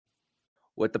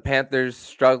With the Panthers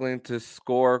struggling to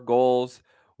score goals,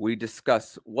 we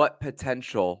discuss what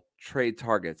potential trade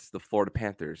targets the Florida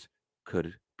Panthers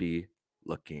could be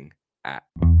looking at.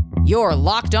 You're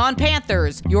Locked On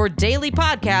Panthers, your daily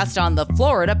podcast on the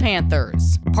Florida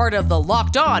Panthers. Part of the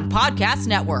Locked On Podcast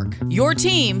Network, your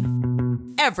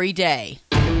team every day.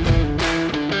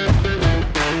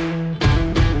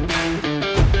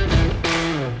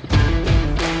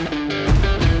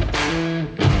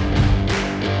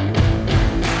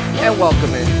 And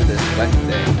welcome into this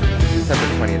Wednesday, December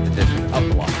 20th edition of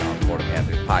the Locked On Florida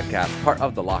Panthers podcast, part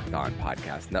of the Locked On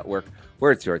Podcast Network,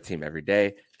 where it's your team every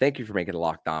day. Thank you for making the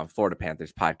Locked On Florida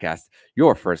Panthers podcast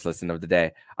your first listen of the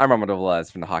day. I'm Armando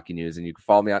Velez from the Hockey News, and you can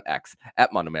follow me on X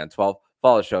at MondoMan12.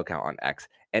 Follow the show account on X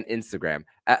and Instagram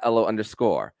at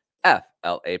LO_FLA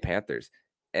Panthers.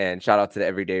 And shout out to the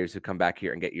everydayers who come back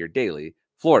here and get your daily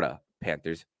Florida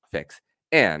Panthers fix.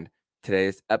 And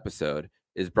today's episode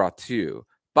is brought to you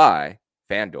by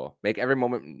FanDuel. Make every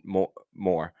moment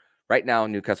more. Right now,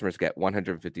 new customers get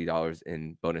 $150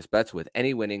 in bonus bets with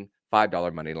any winning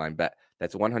 $5 money line bet.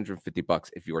 That's $150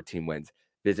 if your team wins.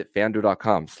 Visit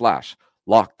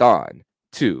FanDuel.com/lockedon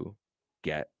to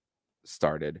get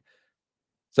started.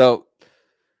 So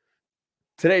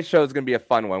today's show is going to be a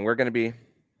fun one. We're going to be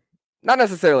not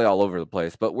necessarily all over the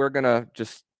place, but we're going to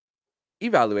just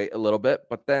evaluate a little bit,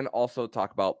 but then also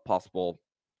talk about possible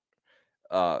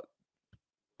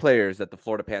players that the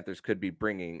Florida Panthers could be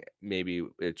bringing. Maybe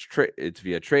it's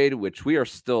via trade, which we are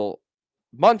still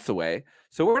months away.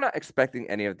 So we're not expecting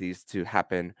any of these to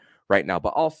happen right now.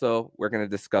 But also, we're going to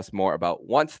discuss more about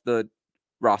once the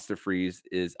roster freeze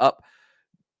is up,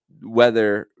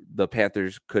 whether the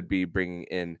Panthers could be bringing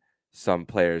in some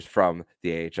players from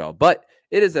the AHL. But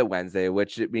it is a Wednesday,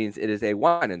 which it means it is a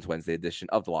Winans Wednesday edition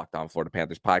of the Locked On Florida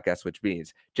Panthers podcast, which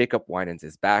means Jacob Winans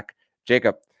is back.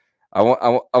 Jacob, I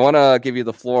want to give you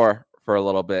the floor for a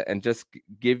little bit and just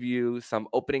give you some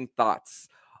opening thoughts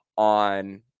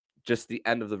on just the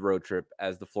end of the road trip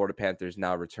as the Florida Panthers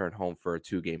now return home for a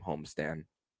 2-game homestand.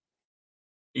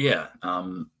 Yeah,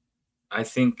 I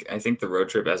think the road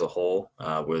trip as a whole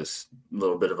was a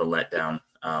little bit of a letdown.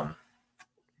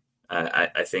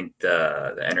 I think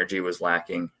the energy was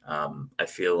lacking. I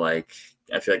feel like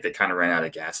they kind of ran out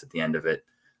of gas at the end of it,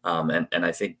 and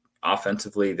I think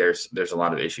offensively there's a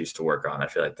lot of issues to work on. I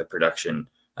feel like the production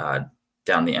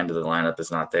down the end of the lineup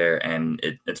is not there, and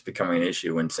it's becoming an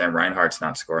issue when Sam Reinhart's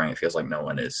not scoring. It feels like no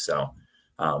one is. So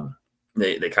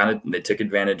they took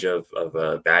advantage of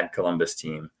a bad Columbus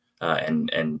team,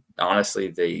 and honestly,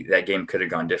 that game could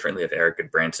have gone differently if Eric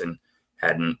Goodbranson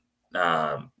hadn't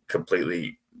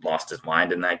completely lost his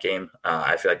mind in that game.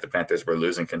 I feel like the Panthers were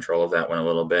losing control of that one a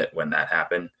little bit when that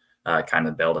happened. Kind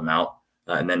of bailed him out.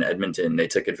 And then Edmonton, they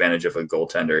took advantage of a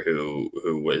goaltender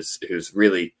who's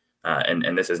really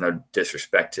and this is no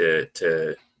disrespect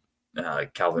to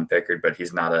Calvin Pickard, but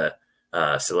he's not a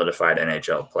solidified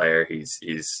NHL player.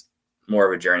 He's more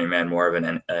of a journeyman, more of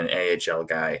an AHL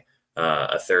guy,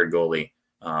 a third goalie.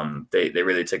 They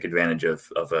really took advantage of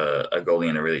a goalie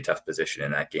in a really tough position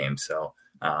in that game. So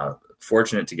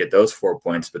fortunate to get those 4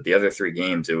 points, but the other 3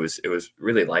 games, it was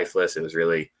really lifeless. It was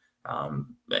really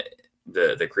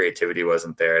the creativity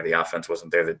wasn't there. The offense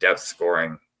wasn't there. The depth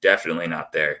scoring definitely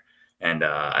not there. And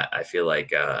I feel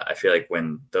like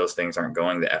when those things aren't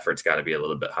going, the effort's got to be a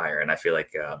little bit higher. And I feel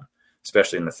like,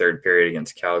 especially in the third period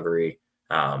against Calgary,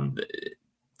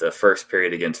 the first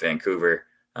period against Vancouver,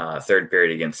 third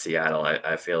period against Seattle,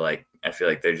 I feel like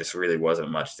there just really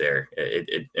wasn't much there.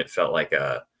 It felt like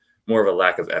more of a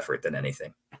lack of effort than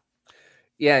anything.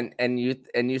 Yeah, and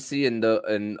you see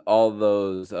in all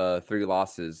those 3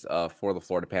 losses for the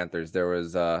Florida Panthers, there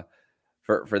was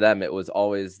for them, it was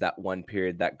always that one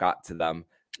period that got to them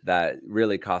that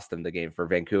really cost them the game. For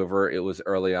Vancouver, it was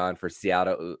early on. For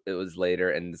Seattle, it was later,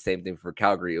 and the same thing for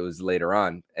Calgary, it was later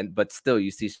on. But still,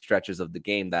 you see stretches of the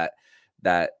game that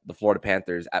the Florida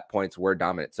Panthers at points were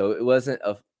dominant. So it wasn't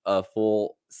a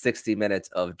full 60 minutes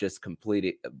of just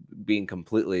being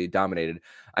completely dominated.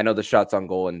 I know the shots on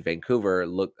goal in Vancouver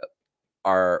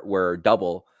were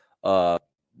double that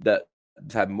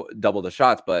had double the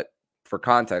shots, but for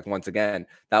context, once again,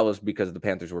 that was because the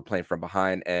Panthers were playing from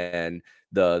behind and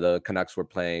the Canucks were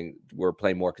playing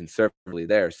more conservatively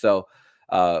there. So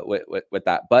with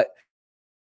that, but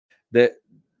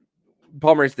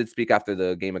Paul Maurice did speak after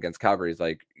the game against Calgary. He's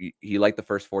like, he liked the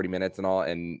first 40 minutes and all.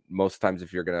 And most times,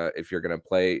 if you're gonna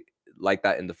play like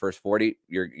that in the first 40,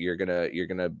 you're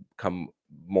gonna come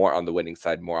more on the winning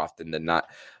side more often than not.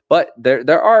 But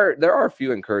there are a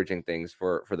few encouraging things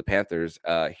for the Panthers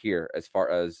here as far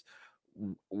as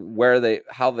where they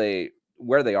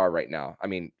are right now. I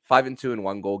mean, 5-2 in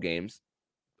 1 goal games.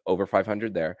 over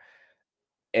 500 there.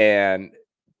 And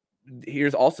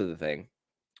here's also the thing.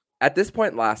 At this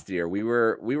point last year, we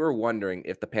were wondering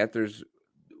if the Panthers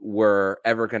were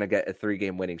ever going to get a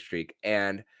 3-game winning streak,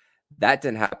 and that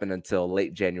didn't happen until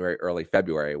late January, early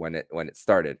February when it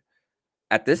started.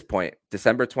 At this point,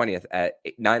 December 20th at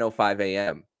 9:05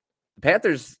 a.m., the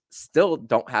Panthers still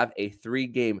don't have a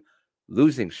 3-game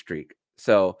losing streak.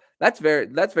 So that's very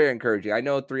encouraging. I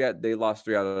know they lost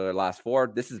 3 out of their last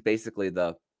 4. This is basically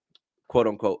the quote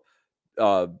unquote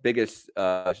biggest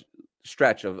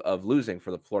stretch of losing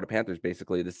for the Florida Panthers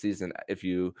basically this season, if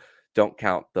you don't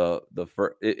count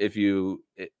if you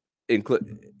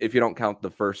don't count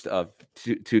the first of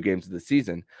two games of the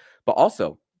season. But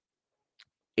also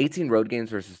 18 road games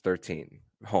versus 13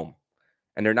 home,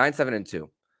 and they're 9-7-2.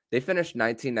 They finished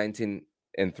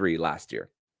 19-19-3 last year,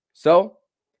 so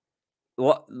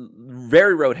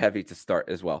very road heavy to start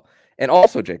as well. And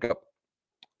also, Jacob,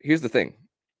 here's the thing: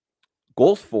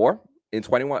 goals for in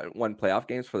 21 playoff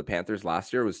games for the Panthers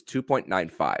last year was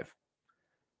 2.95.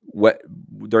 What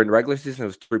during the regular season it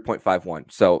was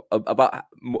 3.51. So about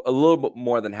a little bit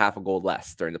more than half a goal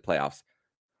less during the playoffs.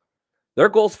 Their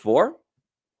goals for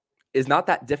is not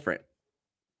that different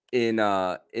in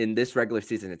this regular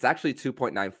season. It's actually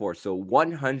 2.94, so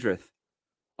 1/100th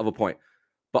of a point.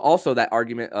 But also that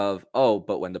argument of,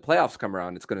 but when the playoffs come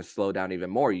around, it's going to slow down even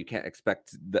more. You can't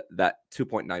expect that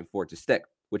 2.94 to stick,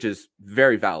 which is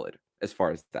very valid as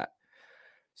far as that.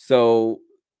 So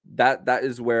that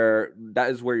is where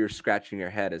you're scratching your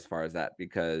head as far as that,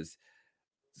 because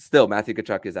still Matthew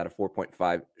Tkachuk is at a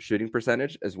 4.5 shooting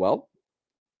percentage as well.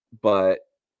 But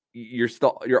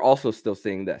you're also still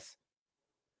seeing this.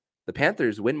 The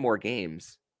Panthers win more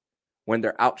games when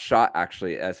they're outshot,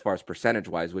 actually, as far as percentage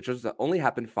wise, which has only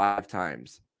happened 5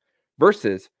 times,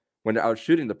 versus when they're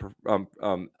outshooting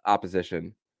the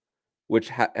opposition, which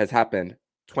has happened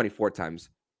 24 times,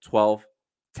 12,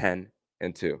 10,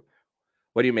 and 2.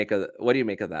 What do you make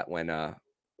of that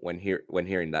when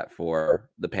hearing that for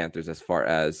the Panthers as far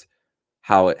as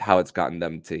how it's gotten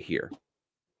them to here?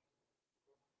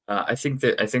 I think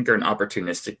they're an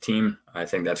opportunistic team. I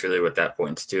think that's really what that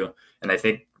points to, and I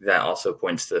think that also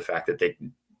points to the fact that they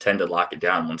tend to lock it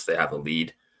down once they have a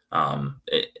lead.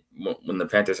 When the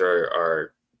Panthers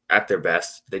are at their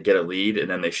best, they get a lead and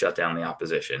then they shut down the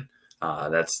opposition.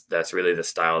 That's really the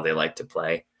style they like to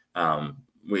play.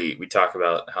 We talk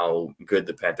about how good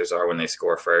the Panthers are when they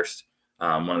score first.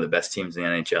 One of the best teams in the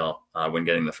NHL when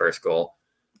getting the first goal,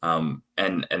 and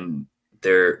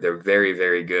they're very,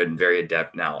 very good and very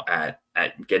adept now at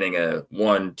getting a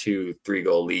 1, 2, 3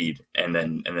 goal lead and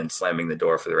then slamming the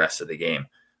door for the rest of the game.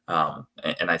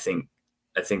 And I think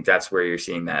that's where you're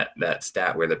seeing that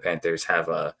stat where the Panthers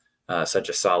have such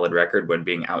a solid record when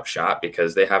being outshot,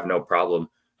 because they have no problem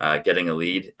getting a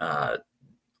lead,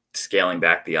 scaling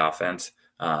back the offense,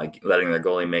 letting their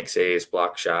goalie make saves,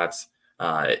 block shots,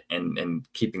 and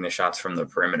keeping the shots from the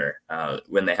perimeter.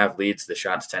 When they have leads, the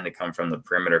shots tend to come from the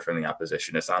perimeter from the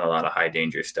opposition. It's not a lot of high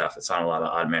danger stuff. It's not a lot of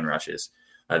odd man rushes.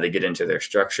 They get into their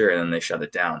structure and then they shut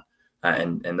it down.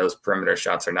 And those perimeter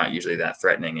shots are not usually that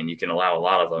threatening, and you can allow a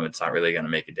lot of them. It's not really going to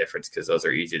make a difference because those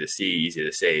are easy to see, easy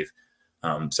to save.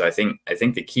 So I think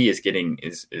the key is getting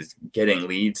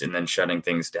leads and then shutting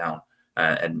things down.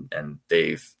 And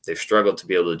they've struggled to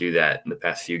be able to do that in the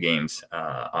past few games,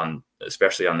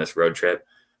 especially on this road trip.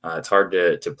 It's hard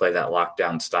to play that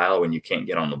lockdown style when you can't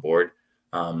get on the board,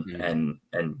 and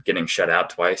getting shut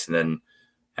out twice, and then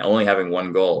only having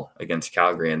 1 goal against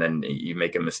Calgary, and then you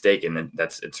make a mistake, and then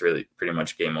it's really pretty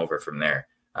much game over from there.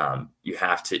 You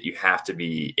have to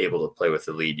be able to play with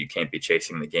the lead. You can't be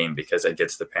chasing the game, because it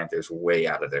gets the Panthers way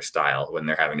out of their style when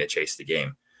they're having to chase the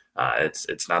game.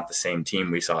 It's not the same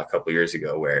team we saw a couple years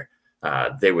ago where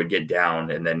they would get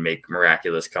down and then make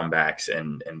miraculous comebacks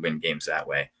and win games that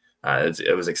way.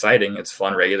 It was exciting. It's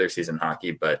fun regular season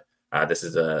hockey, but this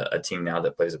is a team now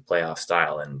that plays a playoff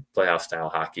style, and playoff style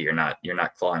hockey. You're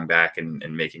not clawing back and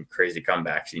making crazy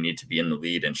comebacks. You need to be in the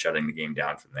lead and shutting the game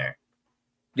down from there.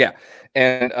 Yeah,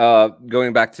 and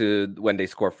going back to when they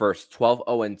score first,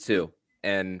 12-0-2,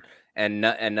 and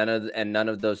none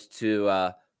of those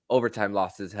 2 overtime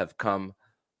losses have come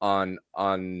on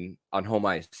home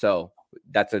ice. So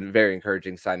that's a very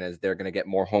encouraging sign, as they're going to get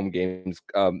more home games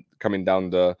coming down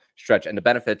the stretch. And the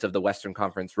benefits of the Western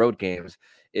Conference road games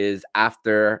is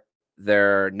after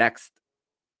their next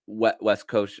West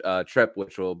Coast trip,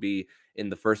 which will be in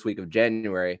the first week of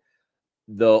January,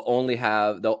 they'll only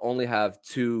have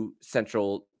 2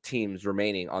 central teams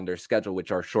remaining on their schedule,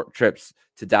 which are short trips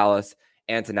to Dallas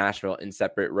and to Nashville in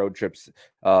separate road trips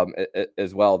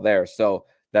as well there. So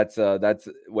That's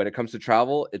when it comes to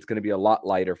travel, it's going to be a lot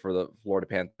lighter for the Florida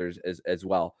Panthers as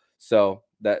well. So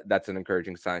that's an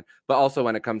encouraging sign. But also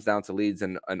when it comes down to leads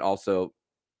and also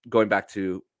going back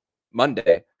to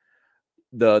Monday,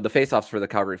 the faceoffs for the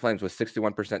Calgary Flames was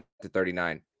 61% to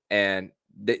 39. And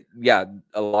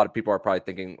a lot of people are probably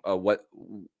thinking, what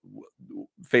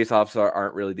faceoffs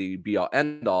aren't really the be all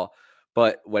end all.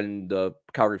 But when the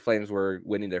Calgary Flames were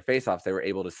winning their faceoffs, they were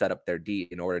able to set up their D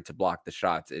in order to block the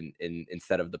shots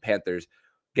instead of the Panthers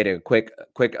getting a quick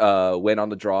win on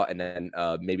the draw and then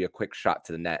maybe a quick shot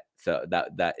to the net. So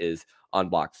that is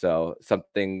unblocked. So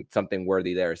something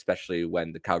worthy there, especially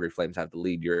when the Calgary Flames have the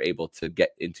lead. You're able to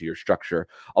get into your structure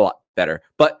a lot better.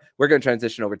 But we're going to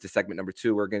transition over to segment number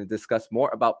 2. We're going to discuss more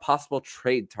about possible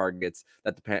trade targets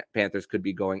that the Panthers could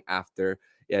be going after,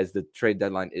 as the trade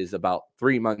deadline is about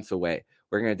 3 months away.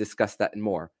 We're going to discuss that and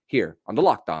more here on the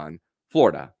Locked On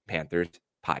Florida Panthers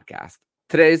podcast.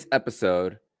 Today's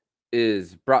episode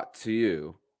is brought to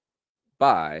you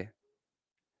by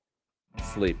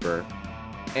Sleeper.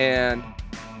 And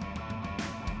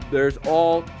there's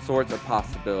all sorts of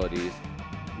possibilities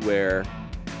where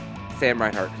Sam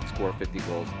Reinhart could score 50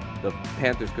 goals. The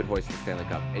Panthers could hoist the Stanley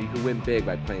Cup. And you can win big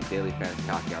by playing daily fantasy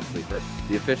hockey on Sleeper,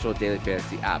 the official daily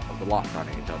fantasy app of the Locked On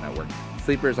NHL Network.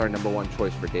 Sleeper is our number one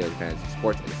choice for daily fantasy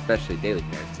sports, and especially daily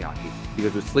fantasy hockey.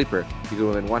 Because with Sleeper, you can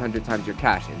win 100 times your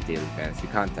cash in daily fantasy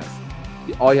contests.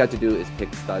 All you have to do is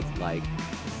pick studs like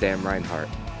Sam Reinhart,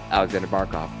 Alexander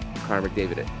Barkov, Connor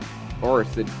McDavid, or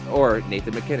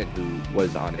Nathan McKinnon, who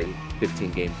was on a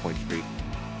 15-game point streak.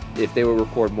 If they will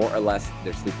record more or less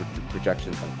their Sleeper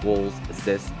projections on goals,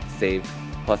 assists, saves,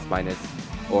 plus minus,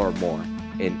 or more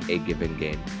in a given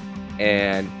game.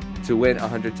 And to win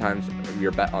 100 times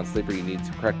your bet on Sleeper, you need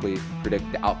to correctly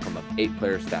predict the outcome of 8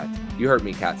 player stats. You heard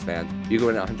me, Cats fans. You can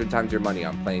win 100 times your money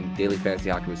on playing daily fantasy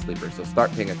hockey with Sleeper. So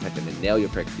start paying attention and nail your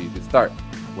picks so you can start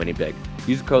winning big.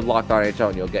 Use the code LOCKEDONNHL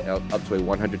and you'll get up to a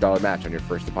 $100 match on your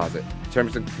first deposit.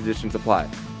 Terms and conditions apply.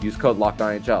 Use code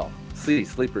LOCKEDONNHL. See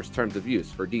Sleeper's terms of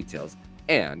use for details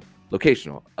and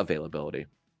locational availability.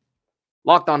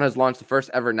 Locked On has launched the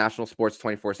first ever national sports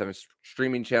 24/7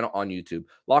 streaming channel on YouTube.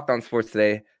 Locked On Sports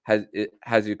Today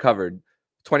has you covered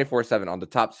 24/7 on the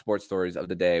top sports stories of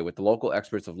the day with the local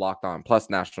experts of Locked On,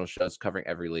 plus national shows covering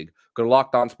every league. Go to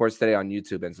Locked On Sports Today on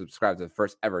YouTube and subscribe to the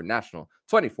first ever national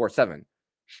 24/7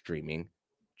 streaming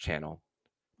channel.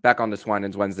 Back on this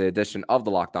Winans Wednesday edition of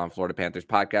the Locked On Florida Panthers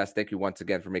podcast. Thank you once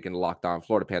again for making the Locked On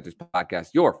Florida Panthers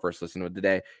podcast your first listen of the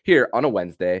day here on a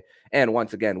Wednesday. And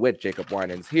once again with Jacob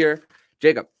Winans here.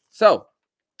 Jacob, so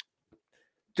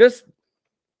just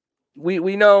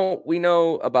we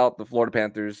know about the Florida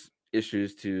Panthers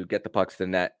issues to get the pucks to the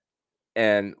net.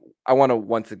 And I want to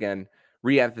once again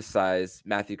reemphasize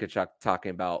Matthew Tkachuk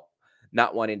talking about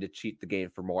not wanting to cheat the game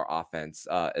for more offense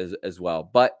as well.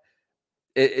 But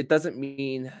it doesn't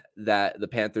mean that the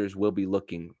Panthers will be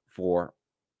looking for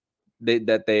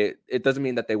it doesn't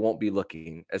mean that they won't be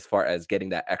looking as far as getting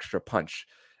that extra punch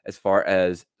as far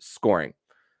as scoring.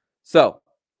 So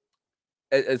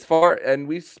and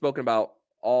we've spoken about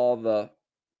all the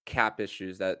cap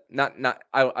issues that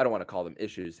I don't want to call them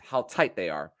issues, how tight they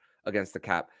are against the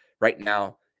cap right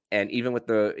now. And even with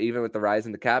the rise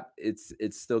in the cap, it's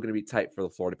still going to be tight for the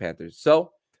Florida Panthers.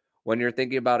 So when you're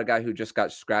thinking about a guy who just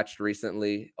got scratched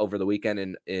recently over the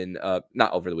weekend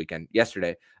not over the weekend,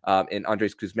 yesterday, in Andrei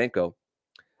Kuzmenko,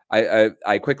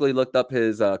 I quickly looked up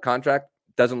his contract.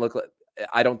 Doesn't look like,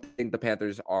 I don't think the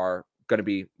Panthers are going to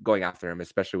be going after him,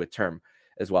 especially with term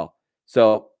as well.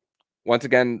 So once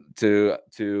again,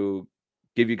 to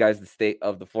give you guys the state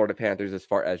of the Florida Panthers as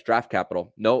far as draft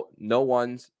capital, no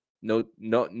ones nor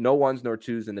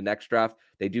twos in the next draft.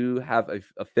 They do have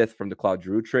a fifth from the Claude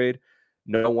Giroux trade.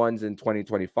 No ones in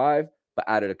 2025, but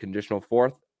added a conditional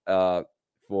fourth from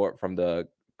the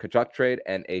Tkachuk trade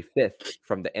and a fifth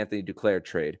from the Anthony Duclair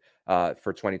trade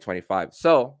for 2025.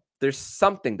 So there's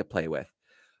something to play with.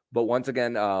 But once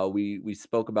again, I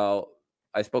spoke about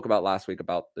last week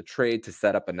about the trade to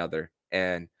set up another,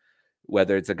 and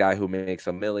whether it's a guy who makes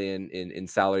 $1 million in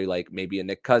salary, like maybe a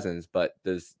Nick Cousins, but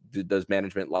does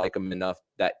management like him enough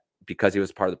that because he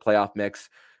was part of the playoff mix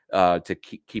to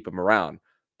keep him around?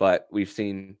 But we've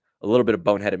seen a little bit of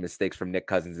boneheaded mistakes from Nick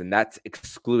Cousins, and that's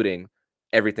excluding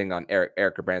everything on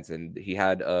Eric Branson. He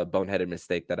had a boneheaded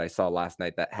mistake that I saw last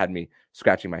night that had me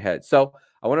scratching my head. So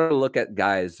I wanted to look at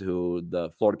guys who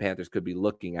the Florida Panthers could be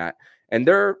looking at. And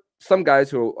there are some guys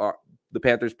who are the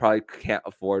Panthers probably can't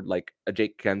afford, like a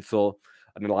Jake Kensel,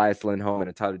 an Elias Lindholm, and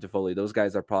a Tyler Toffoli. Those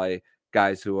guys are probably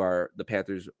guys who the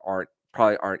Panthers aren't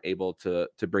able to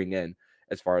bring in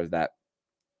as far as that.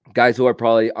 Guys who are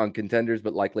probably on contenders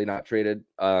but likely not traded: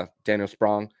 Daniel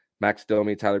Sprong, Max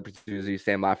Domi, Tyler Bertuzzi,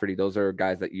 Sam Lafferty. Those are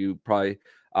guys that you probably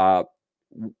uh,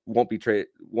 won't be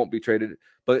traded.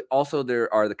 But also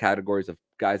there are the categories of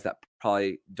guys that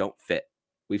probably don't fit.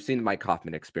 We've seen the Mike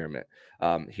Hoffman experiment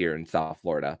here in South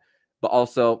Florida, but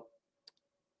also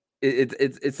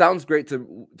it sounds great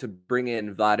to bring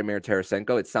in Vladimir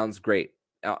Tarasenko. It sounds great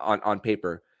on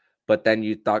paper, but then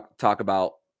you talk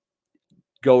about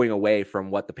going away from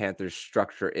what the Panthers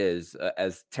structure is,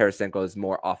 as Tarasenko is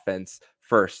more offense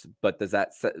first, but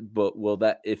but will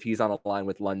that, if he's on a line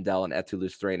with Lundell and Etu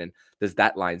Luostarinen, does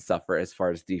that line suffer as far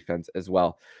as defense as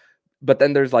well? But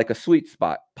then there's like a sweet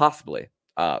spot possibly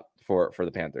for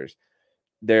the Panthers.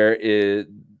 There is,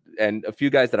 and a few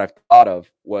guys that I've thought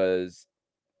of was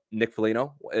Nick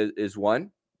Foligno is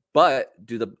one, but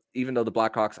even though the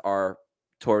Blackhawks are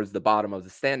towards the bottom of the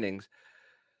standings,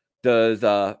 does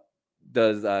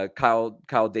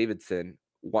Kyle Davidson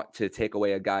want to take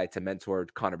away a guy to mentor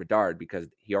Connor Bedard, because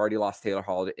he already lost Taylor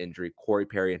Hall to injury, Corey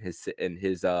Perry and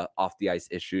his off the ice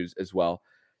issues as well.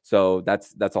 So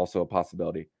that's also a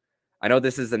possibility. I know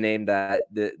this is a name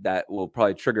that will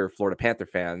probably trigger Florida Panther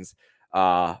fans,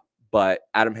 but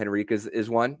Adam Henrique is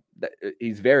one that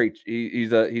he's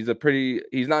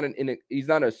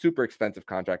not a super expensive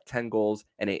contract, 10 goals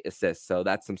and 8 assists, so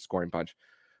that's some scoring punch.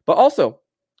 But also,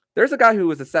 there's a guy who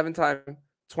was a 7-time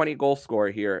 20-goal scorer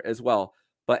here as well,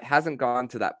 but hasn't gone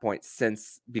to that point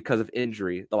since because of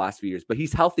injury the last few years. But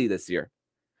he's healthy this year.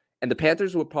 And the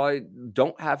Panthers will probably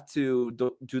don't have to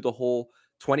do the whole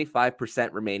 25%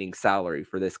 remaining salary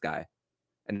for this guy.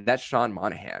 And that's Sean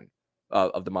Monahan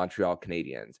of the Montreal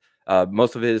Canadiens.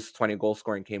 Most of his 20-goal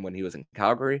scoring came when he was in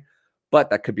Calgary, but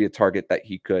that could be a target that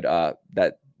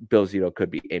that Bill Zito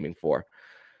could be aiming for.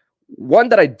 One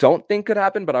that I don't think could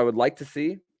happen, but I would like to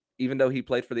see, even though he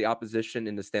played for the opposition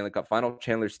in the Stanley Cup final,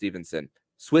 Chandler Stevenson.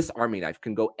 Swiss Army knife,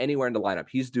 can go anywhere in the lineup.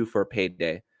 He's due for a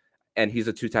payday, and he's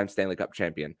a 2-time Stanley Cup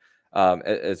champion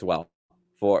as well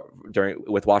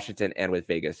with Washington and with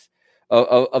Vegas.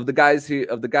 Of the guys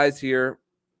here,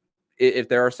 if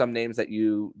there are some names that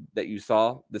you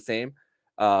saw the same,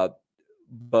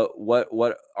 but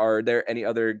what are there any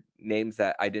other names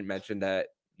that I didn't mention that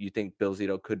you think Bill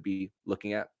Zito could be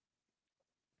looking at?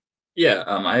 Yeah,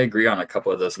 I agree on a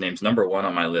couple of those names. Number one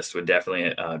on my list would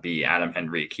definitely be Adam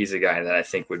Henrique. He's a guy that I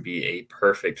think would be a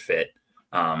perfect fit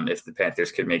if the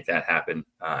Panthers could make that happen.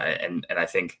 And I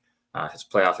think his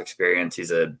playoff experience,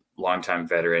 he's a longtime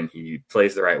veteran. He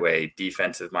plays the right way,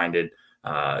 defensive minded,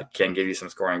 can give you some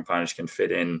scoring punch, can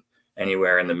fit in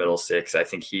anywhere in the middle six. I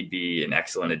think he'd be an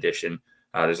excellent addition.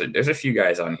 There's a few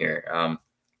guys on here.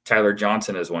 Tyler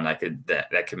Johnson is one that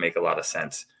could make a lot of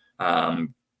sense.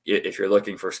 If you're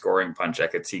looking for scoring punch, I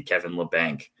could see Kevin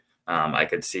LeBanc. I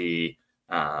could see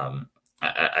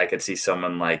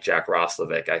someone like Jack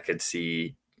Roslovic. I could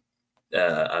see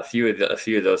a few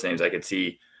of those names. I could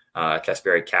see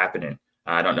Kasperi Kapanen.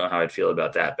 I don't know how I'd feel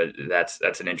about that, but that's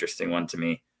an interesting one to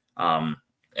me. And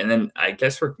then I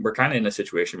guess we're kind of in a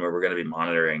situation where we're going to be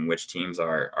monitoring which teams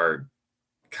are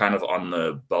kind of on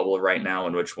the bubble right now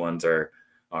and which ones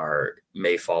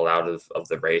may fall out of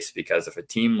the race, because if a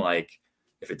team like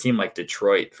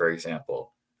Detroit, for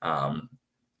example,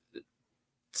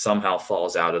 somehow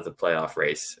falls out of the playoff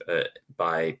race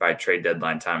by trade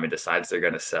deadline time and decides they're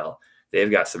going to sell,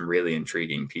 they've got some really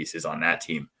intriguing pieces on that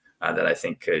team that I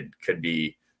think could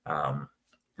be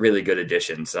really good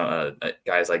additions.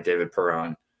 Guys like David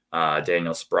Perron,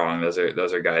 Daniel Sprong, those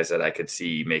are guys that I could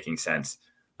see making sense.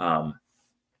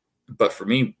 But for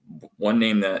me, one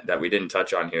name that we didn't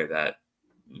touch on here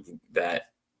that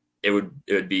it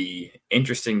would be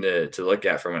interesting to look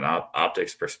at from an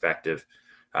optics perspective.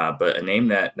 But a name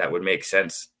that would make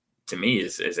sense to me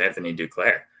is Anthony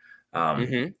Duclair.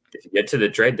 If you get to the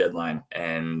trade deadline,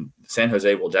 and San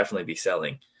Jose will definitely be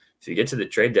selling, if you get to the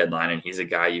trade deadline and he's a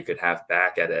guy you could have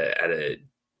back at a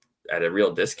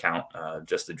real discount,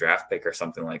 just a draft pick or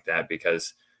something like that,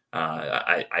 because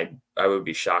I would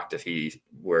be shocked if he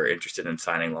were interested in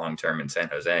signing long-term in San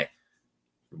Jose.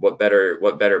 What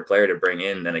better player to bring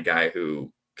in than a guy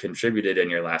who contributed in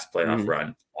your last playoff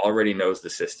run, already knows the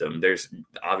system. There's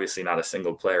obviously not a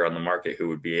single player on the market who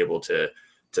would be able to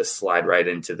slide right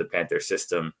into the Panther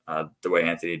system the way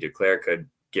Anthony Duclair could,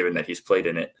 given that he's played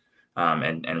in it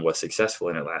and was successful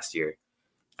in it last year.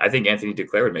 I think Anthony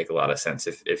Duclair would make a lot of sense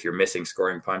if you're missing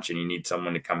scoring punch and you need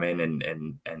someone to come in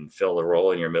and fill the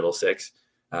role in your middle six.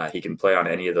 He can play on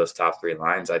any of those top three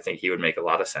lines. I think he would make a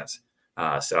lot of sense.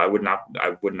 So I would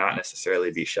not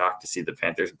necessarily be shocked to see the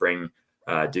Panthers bring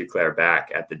Duclair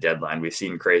back at the deadline. We've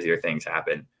seen crazier things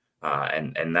happen,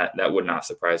 and that would not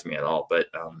surprise me at all. But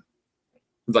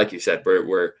like you said,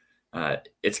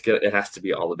 it has to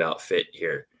be all about fit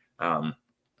here.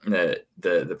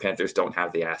 The Panthers don't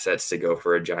have the assets to go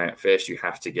for a giant fish. You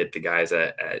have to get the guys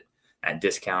at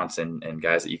discounts and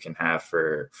guys that you can have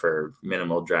for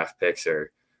minimal draft picks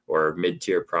or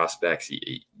mid-tier prospects.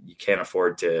 You can't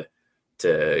afford to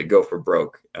go for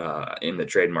broke in the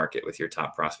trade market with your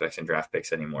top prospects and draft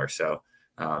picks anymore. So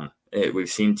we've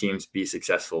seen teams be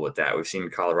successful with that. We've seen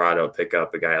Colorado pick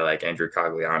up a guy like Andrew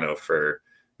Cogliano for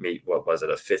what was it,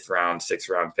 a 5th round, 6th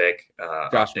round pick?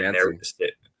 Josh Manson.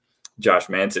 Josh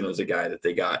Manson was a guy that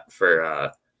they got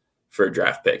for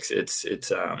draft picks.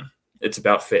 It's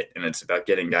about fit, and it's about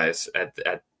getting guys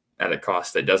at a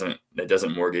cost that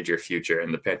doesn't mortgage your future.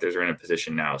 And the Panthers are in a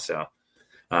position now. So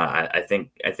I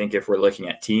think if we're looking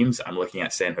at teams, I'm looking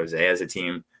at San Jose as a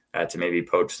team to maybe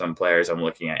poach some players. I'm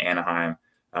looking at Anaheim.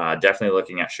 Definitely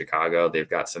looking at Chicago. They've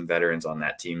got some veterans on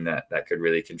that team that could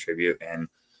really contribute, and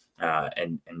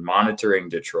monitoring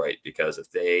Detroit, because if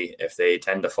they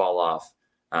tend to fall off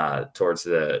towards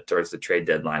the trade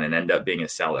deadline and end up being a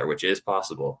seller, which is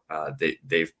possible,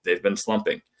 they've been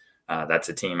slumping. That's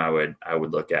a team I would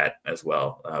look at as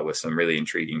well, with some really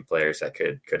intriguing players that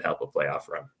could help a playoff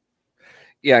run.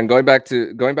 Yeah, and going back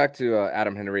to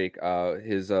Adam Henrique,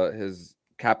 his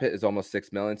cap hit is almost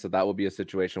 $6 million, so that will be a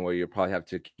situation where you probably have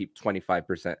to keep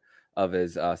 25% of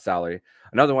his salary.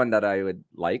 Another one that I would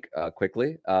like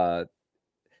quickly, but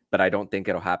I don't think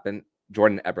it'll happen.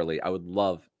 Jordan Eberle. I would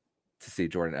love to see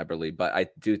Jordan Eberle, but I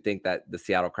do think that the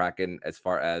Seattle Kraken, as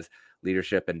far as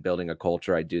leadership and building a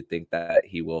culture, I do think that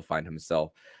he will find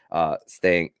himself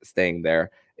staying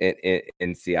there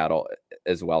in Seattle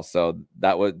as well. So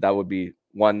that would be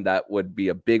one that would be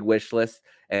a big wish list.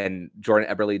 And Jordan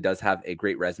Eberle does have a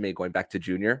great resume going back to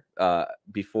junior.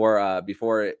 Before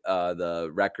the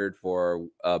record for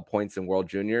points in World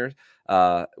Juniors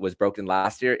was broken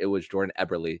last year, it was Jordan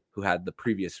Eberle who had the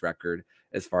previous record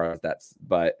as far as that's.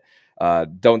 But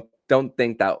don't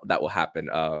think that will happen,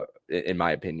 in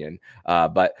my opinion.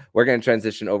 But we're going to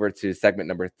transition over to segment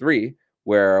number 3,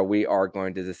 where we are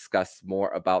going to discuss more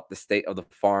about the state of the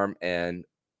farm and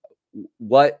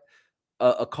what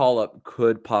a call-up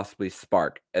could possibly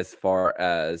spark as far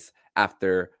as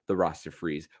after the roster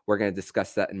freeze. We're going to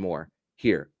discuss that and more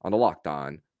here on the Locked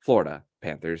On Florida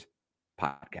Panthers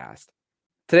podcast.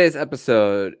 Today's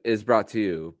episode is brought to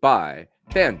you by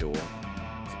FanDuel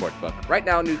Sportsbook. Right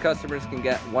now, new customers can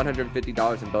get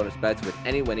 $150 in bonus bets with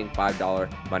any winning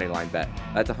 $5 moneyline bet.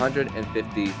 That's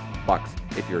 $150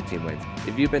 if your team wins.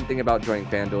 If you've been thinking about joining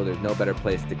FanDuel, there's no better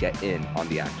place to get in on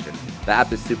the action. The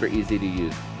app is super easy to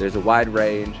use. There's a wide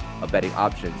range of betting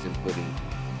options, including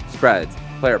spreads,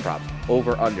 player props,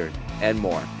 over-unders, and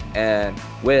more. And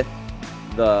with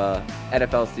the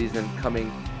NFL season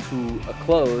coming to a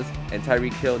close and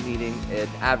Tyreek Hill needing an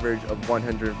average of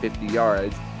 150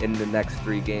 yards in the next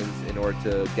 3 games in order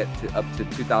to get to up to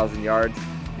 2,000 yards,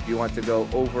 if you want to go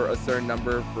over a certain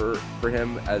number for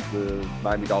him as the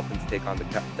Miami Dolphins take on the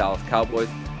Dallas Cowboys,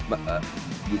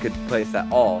 you could place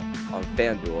that all on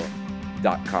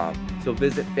FanDuel.com. So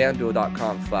visit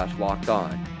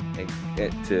FanDuel.com/lockedon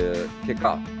and to kick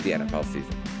off the NFL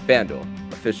season.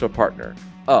 FanDuel, official partner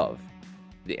of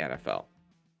the NFL.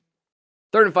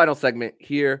 Third and final segment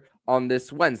here on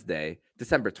this Wednesday,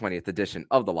 December 20th edition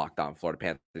of the Locked On Florida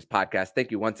Panthers podcast.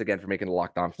 Thank you once again for making the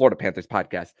Locked On Florida Panthers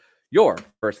podcast your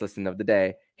first listen of the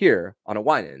day here on a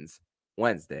Winans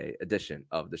Wednesday edition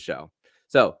of the show.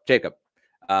 So, Jacob,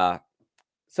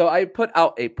 so I put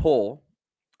out a poll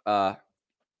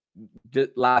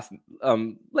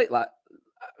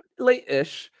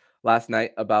late-ish last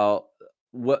night about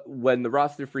when the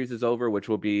roster freeze is over, which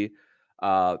will be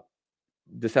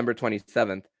December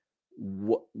 27th.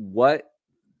 What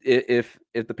if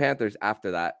the Panthers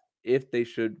after that, if they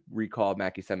should recall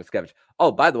Mackie Samoskevich?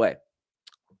 Oh, by the way,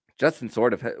 Justin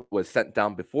sort of was sent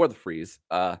down before the freeze.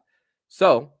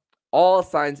 So all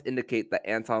signs indicate that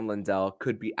Anton Lindell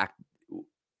could be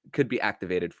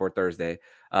activated for Thursday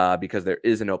because there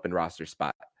is an open roster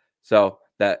spot. So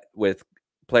that with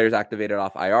players activated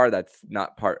off IR, that's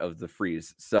not part of the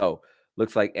freeze. So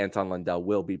looks like Anton Lindell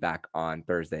will be back on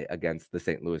Thursday against the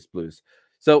St. Louis Blues.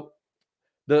 So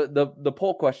the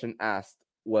poll question asked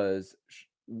was,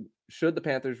 should the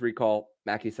Panthers recall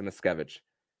Mackie Samoskevich?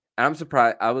 And I'm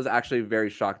surprised. I was actually very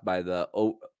shocked by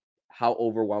how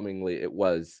overwhelmingly it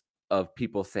was of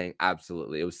people saying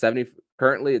absolutely. It was 70.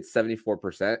 Currently, it's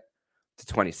 74% to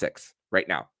 26 right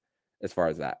now, as far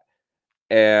as that.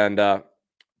 And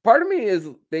part of me is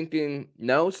thinking,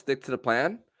 no, stick to the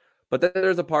plan. But then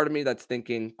there's a part of me that's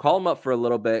thinking, call him up for a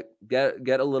little bit, get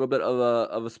a little bit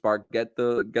of a spark, get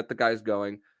the guys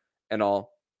going, and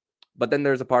all. But then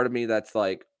there's a part of me that's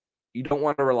like, you don't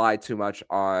want to rely too much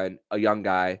on a young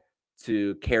guy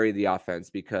to carry the offense,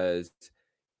 because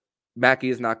Mackey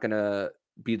is not going to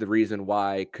be the reason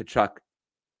why Kachuk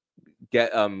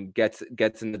gets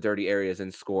in the dirty areas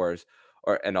and scores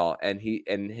or and all. And he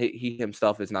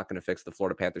himself is not going to fix the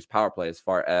Florida Panthers power play as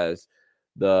far as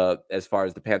the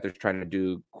Panthers trying to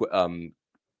do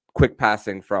quick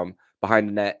passing from behind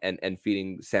the net and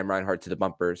feeding Sam Reinhart to the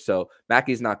bumper. So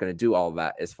Mackey's not going to do all of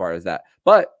that as far as that.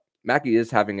 But Mackey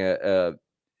is having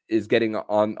is getting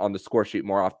on the score sheet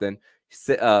more often.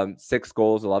 6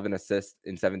 goals, 11 assists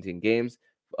in 17 games,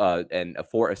 and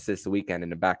 4 assists a weekend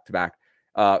in a back-to-back.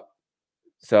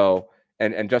 So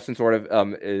and Justin sort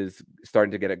of is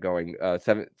starting to get it going.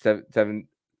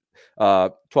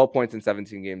 12 points in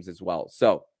 17 games as well.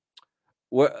 So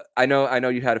I know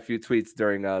you had a few tweets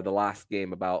during the last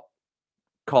game about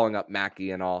calling up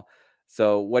Mackey and all.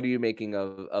 So what are you making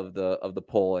of the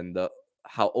poll and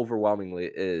how overwhelmingly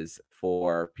it is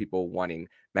for people wanting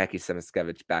Mackey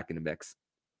Semiskevich back in the mix?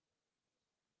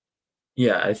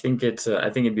 Yeah, I think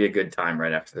it'd be a good time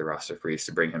right after the roster freeze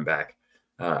to bring him back.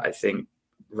 I think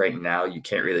right now you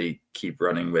can't really keep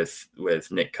running with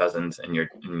Nick Cousins in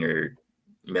your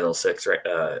middle six, right,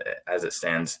 as it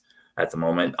stands at the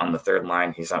moment. On the third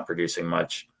line, he's not producing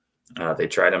much. They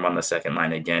tried him on the second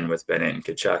line again with Bennett and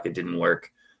Kachuk. It didn't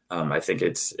work. I think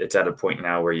it's at a point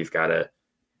now where you've got to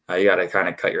kind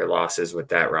of cut your losses with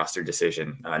that roster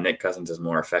decision. Nick Cousins is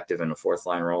more effective in a fourth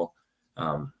line role.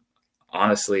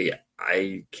 Honestly,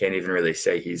 I can't even really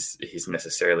say he's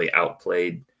necessarily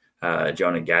outplayed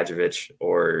Jonah Gadjevich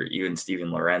or even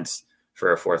Steven Lorentz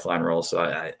for a fourth line role. So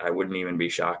I wouldn't even be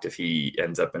shocked if he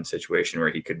ends up in a situation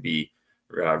where he could be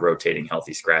rotating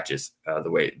healthy scratches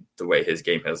the way his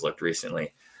game has looked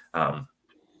recently.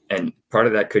 And part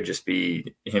of that could just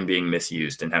be him being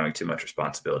misused and having too much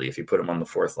responsibility. If you put him on the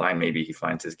fourth line, maybe he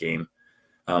finds his game.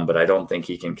 But I don't think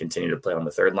he can continue to play on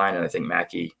the third line. And I think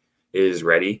Mackey is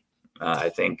ready. I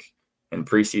think in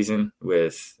preseason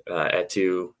with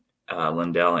Etu,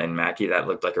 Lindell, and Mackey, that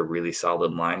looked like a really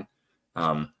solid line.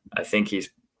 I think he's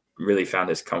really found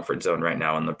his comfort zone right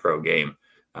now in the pro game.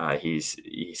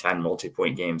 He's had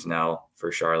multi-point games now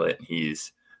for Charlotte.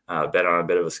 He's been on a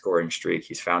bit of a scoring streak.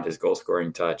 He's found his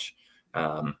goal-scoring touch.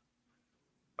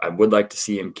 I would like to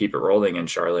see him keep it rolling in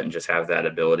Charlotte and just have that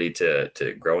ability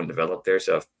to grow and develop there.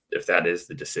 So if that is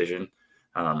the decision,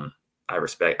 I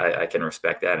can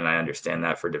respect that, and I understand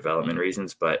that for development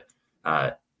reasons. But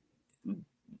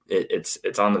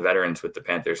it's on the veterans with the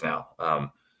Panthers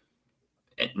now.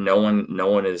 No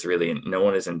one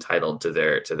is entitled to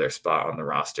their spot on the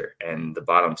roster, and the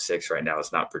bottom 6 right now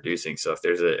is not producing. So if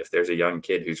there's a young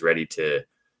kid who's ready to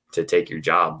take your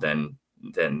job, then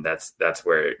that's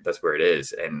where it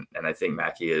is. And I think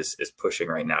Mackey is pushing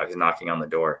right now. He's knocking on the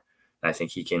door, and I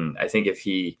think he can. I think if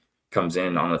he comes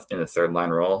in in a third line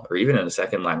role or even in a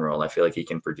second line role, I feel like he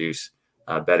can produce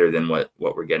better than what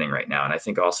we're getting right now. And I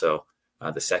think also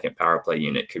the second power play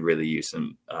unit could really use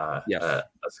some a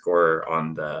scorer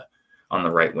on the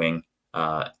right wing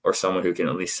or someone who can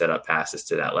at least set up passes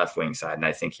to that left wing side. And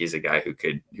I think he's a guy who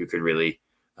could really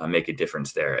make a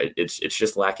difference there. It's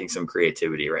just lacking some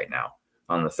creativity right now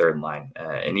on the third line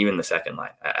and even the second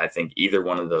line. I think either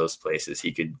one of those places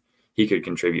he could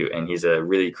contribute, and he's a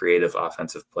really creative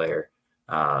offensive player,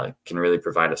 can really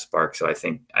provide a spark. So I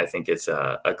think it's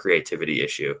a creativity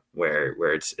issue where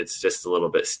it's just a little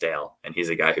bit stale, and he's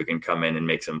a guy who can come in and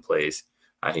make some plays.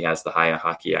 He has the high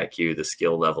hockey IQ, the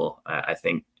skill level. I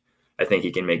think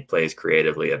he can make plays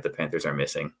creatively that the Panthers are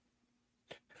missing.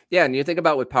 Yeah, and you think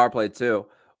about with power play too,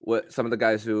 what some of the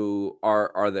guys who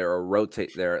are there or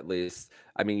rotate there at least.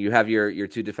 I mean, you have your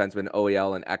 2 defensemen,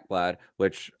 OEL and Ekblad,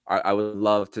 which I would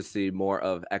love to see more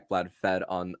of Ekblad fed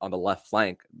on the left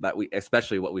flank.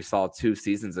 Especially what we saw 2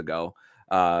 seasons ago,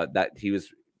 that he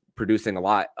was producing a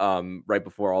lot right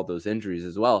before all those injuries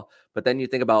as well. But then you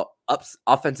think about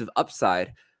offensive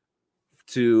upside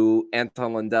to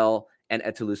Anton Lundell and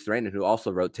Etu Luostarinen, who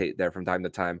also rotate there from time to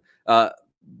time.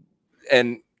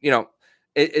 And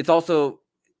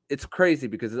it's crazy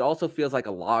because it also feels like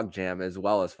a log jam as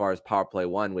well, as far as power play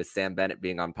 1 with Sam Bennett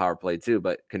being on power play 2,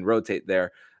 but can rotate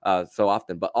there so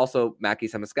often. But also Mackey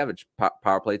Semiskevich,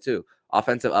 power play 2,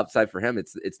 offensive upside for him.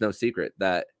 It's no secret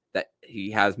that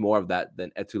he has more of that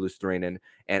than Etu Luostarinen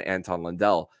and Anton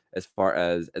Lundell as far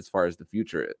as the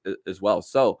future as well.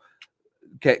 So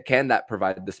can that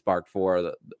provide the spark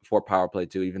for power play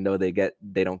 2, even though they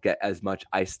don't get as much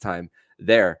ice time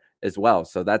there as well?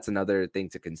 So that's another thing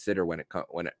to consider when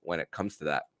it comes to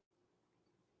that.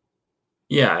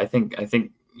 Yeah, I think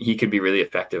he could be really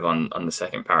effective on the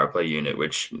second power play unit,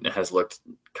 which has looked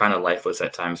kind of lifeless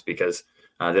at times because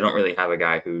they don't really have a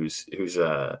guy who's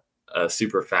a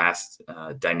super fast,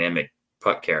 dynamic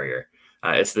puck carrier.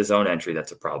 It's the zone entry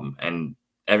that's a problem. And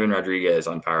Evan Rodriguez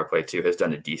on power play 2 has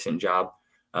done a decent job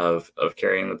of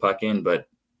carrying the puck in, but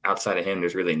outside of him,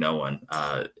 there's really no one.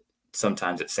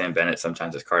 Sometimes it's Sam Bennett,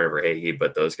 sometimes it's Carter Verhaeghe,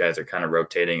 but those guys are kind of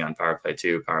rotating on power play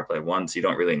 2, power play 1, so you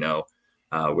don't really know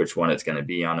which one it's going to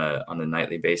be on a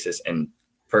nightly basis. And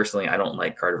personally, I don't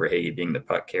like Carter Verhaeghe being the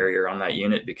puck carrier on that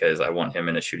unit because I want him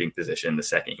in a shooting position the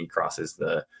second he crosses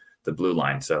the blue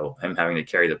line. So him having to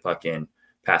carry the puck in,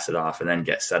 pass it off, and then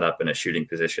get set up in a shooting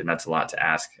position, that's a lot to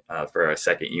ask for a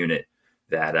second unit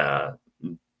that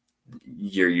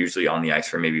you're usually on the ice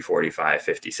for maybe 45,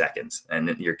 50 seconds,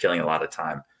 and you're killing a lot of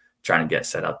time trying to get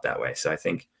set up that way. So I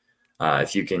think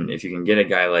if you can get a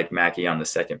guy like Mackey on the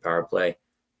second power play,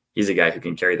 he's a guy who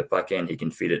can carry the puck in, he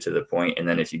can feed it to the point, and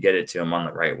then if you get it to him on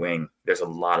the right wing, there's a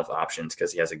lot of options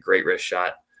because he has a great wrist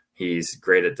shot. He's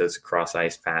great at those cross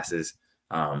ice passes,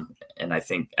 and I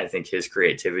think his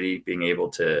creativity, being able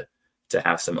to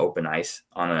have some open ice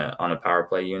on a power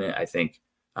play unit, I think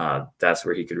that's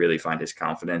where he could really find his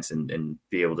confidence and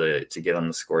be able to get on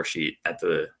the score sheet at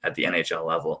the NHL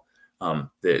level.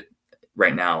 That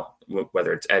right now,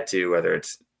 whether it's Etu, whether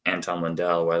it's Anton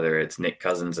Lundell, whether it's Nick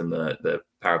Cousins and the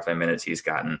power play minutes he's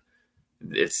gotten,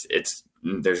 there's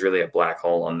really a black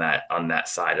hole on that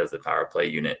side of the power play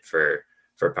unit for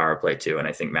power play 2. And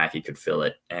I think Mackey could fill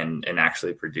it and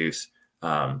actually produce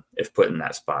if put in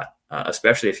that spot,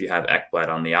 especially if you have Ekblad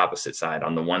on the opposite side,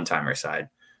 on the one-timer side.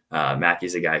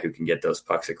 Mackey's a guy who can get those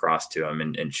pucks across to him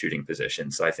in shooting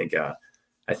position. So I think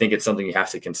it's something you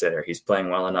have to consider. He's playing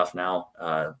well enough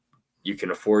now. You can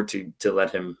afford to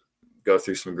let him go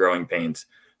through some growing pains.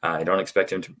 I don't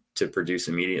expect him to produce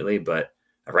immediately, but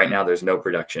right now there's no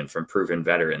production from proven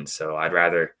veterans. So I'd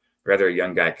rather a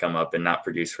young guy come up and not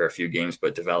produce for a few games,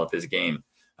 but develop his game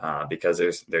because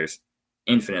there's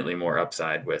infinitely more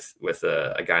upside with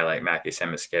a guy like Mackey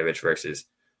Samoskevich versus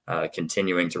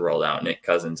continuing to roll out Nick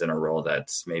Cousins in a role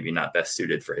that's maybe not best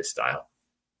suited for his style.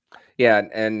 Yeah,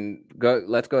 and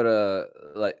let's go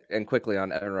to quickly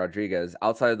on Evan Rodriguez.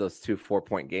 Outside of those 2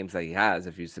 4-point games that he has,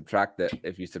 if you subtract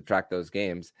those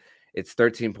games, it's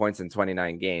 13 points in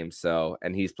 29 games. So,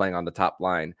 and he's playing on the top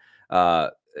line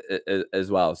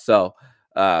as well. So,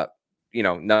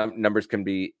 numbers can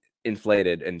be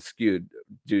inflated and skewed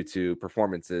due to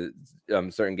performances,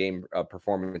 certain game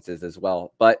performances as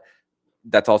well. But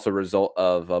that's also a result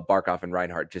of Barkov and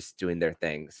Reinhart just doing their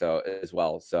thing. So as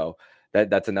well. So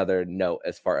that's another note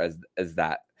as far as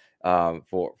that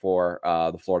for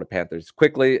the Florida Panthers.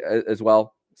 Quickly as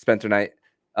well, Spencer Knight,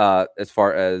 as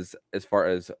far as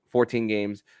 14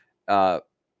 games, 7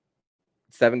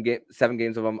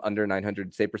 games of them under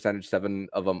 900 save percentage, 7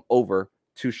 of them over,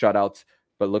 2 shutouts.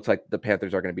 But it looks like the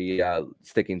Panthers are going to be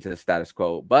sticking to the status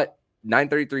quo. But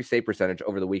 933 save percentage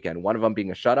over the weekend, one of them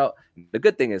being a shutout. The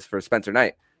good thing is for Spencer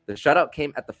Knight, the shutout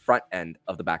came at the front end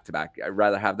of the back-to-back. I'd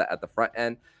rather have that at the front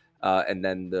end. And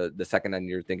then the second end,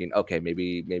 you're thinking, okay,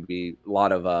 maybe a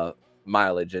lot of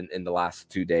mileage in the last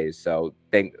 2 days. So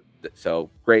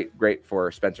great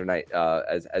for Spencer Knight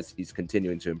as he's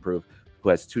continuing to improve, who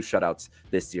has 2 shutouts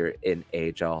this year in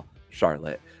AHL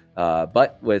Charlotte.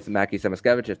 But with Mackey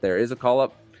Samoskevich, if there is a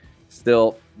call-up,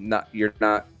 still you're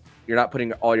not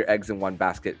putting all your eggs in one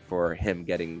basket for him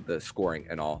getting the scoring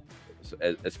and all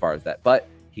as far as that. But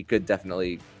he could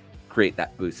definitely create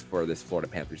that boost for this Florida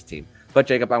Panthers team. But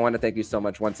Jacob, I want to thank you so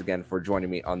much once again for joining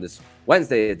me on this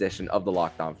Wednesday edition of the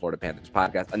Locked On Florida Panthers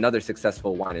podcast. Another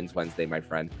successful Wine-Ins Wednesday, my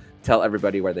friend. Tell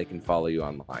everybody where they can follow you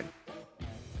online.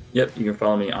 Yep, you can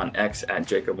follow me on X at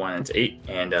JacobWinans8.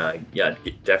 And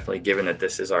definitely, given that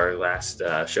this is our last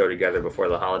show together before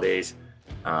the holidays,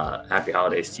 happy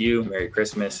holidays to you, Merry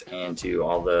Christmas, and to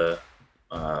all the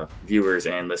viewers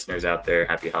and listeners out there,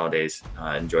 happy holidays.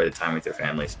 Enjoy the time with your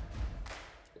families.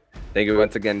 Thank you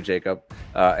once again, Jacob,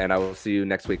 and I will see you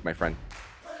next week, my friend.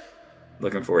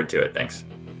 Looking forward to it. Thanks.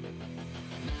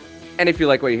 And if you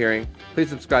like what you're hearing, please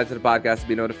subscribe to the podcast to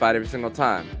be notified every single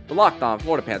time the Locked On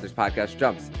Florida Panthers podcast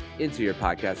jumps into your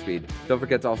podcast feed. Don't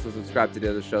forget to also subscribe to the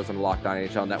other shows on the Locked On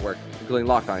NHL network, including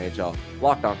Locked On NHL,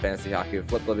 Locked On Fantasy Hockey with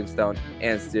Flip Livingstone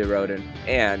and Stu Roden,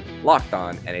 and Locked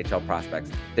On NHL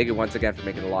Prospects. Thank you once again for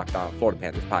making the Locked On Florida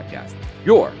Panthers podcast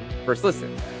your first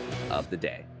listen of the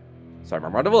day. Sorry,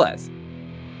 Marmar Velez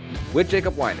with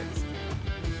Jacob Winans.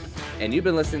 And you've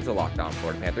been listening to the Locked On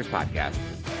Florida Panthers podcast,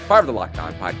 part of the Locked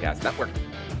On Podcast Network,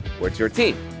 where it's your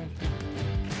team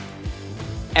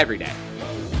every day.